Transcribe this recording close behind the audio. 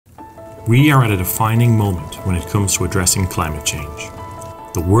We are at a defining moment when it comes to addressing climate change.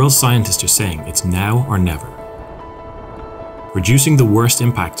 The world's scientists are saying it's now or never. Reducing the worst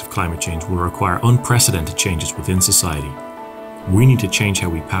impacts of climate change will require unprecedented changes within society. We need to change how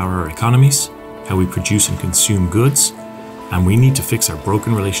we power our economies, how we produce and consume goods, and we need to fix our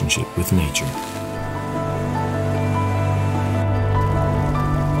broken relationship with nature.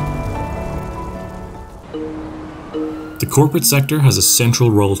 The corporate sector has a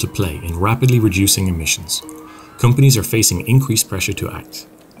central role to play in rapidly reducing emissions. Companies are facing increased pressure to act.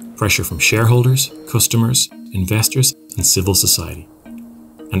 Pressure from shareholders, customers, investors, and civil society.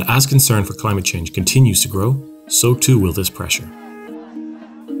 And as concern for climate change continues to grow, so too will this pressure.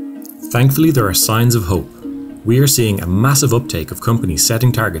 Thankfully, there are signs of hope. We are seeing a massive uptake of companies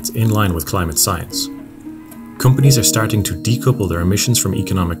setting targets in line with climate science. Companies are starting to decouple their emissions from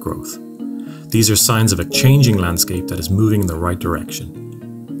economic growth. These are signs of a changing landscape that is moving in the right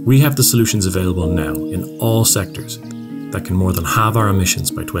direction. We have the solutions available now in all sectors that can more than halve our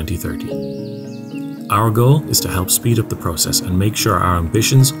emissions by 2030. Our goal is to help speed up the process and make sure our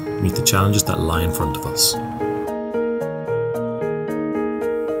ambitions meet the challenges that lie in front of us.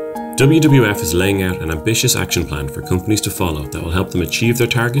 WWF is laying out an ambitious action plan for companies to follow that will help them achieve their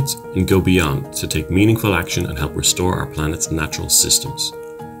targets and go beyond to take meaningful action and help restore our planet's natural systems.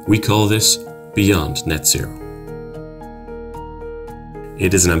 We call this Beyond Net Zero.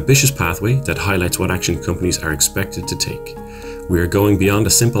 It is an ambitious pathway that highlights what action companies are expected to take. We are going beyond a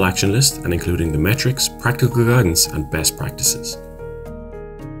simple action list and including the metrics, practical guidance, and best practices.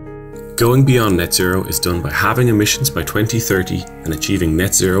 Going beyond net zero is done by halving emissions by 2030 and achieving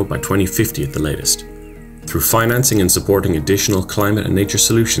net zero by 2050 at the latest, through financing and supporting additional climate and nature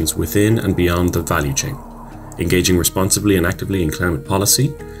solutions within and beyond the value chain, engaging responsibly and actively in climate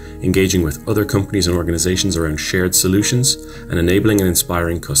policy, engaging with other companies and organizations around shared solutions, and enabling and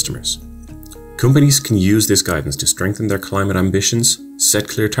inspiring customers. Companies can use this guidance to strengthen their climate ambitions, set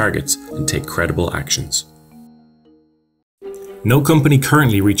clear targets, and take credible actions. No company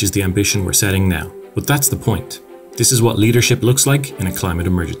currently reaches the ambition we're setting now, but that's the point. This is what leadership looks like in a climate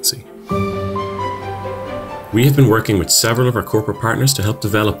emergency. We have been working with several of our corporate partners to help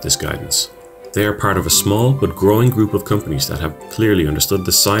develop this guidance. They are part of a small but growing group of companies that have clearly understood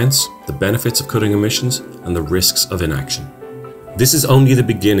the science, the benefits of cutting emissions, and the risks of inaction. This is only the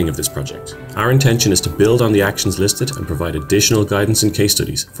beginning of this project. Our intention is to build on the actions listed and provide additional guidance and case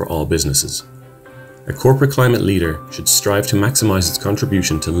studies for all businesses. A corporate climate leader should strive to maximize its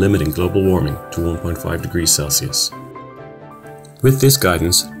contribution to limiting global warming to 1.5 degrees Celsius. With this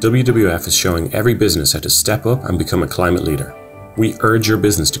guidance, WWF is showing every business how to step up and become a climate leader. We urge your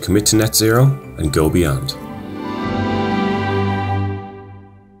business to commit to net zero and go beyond.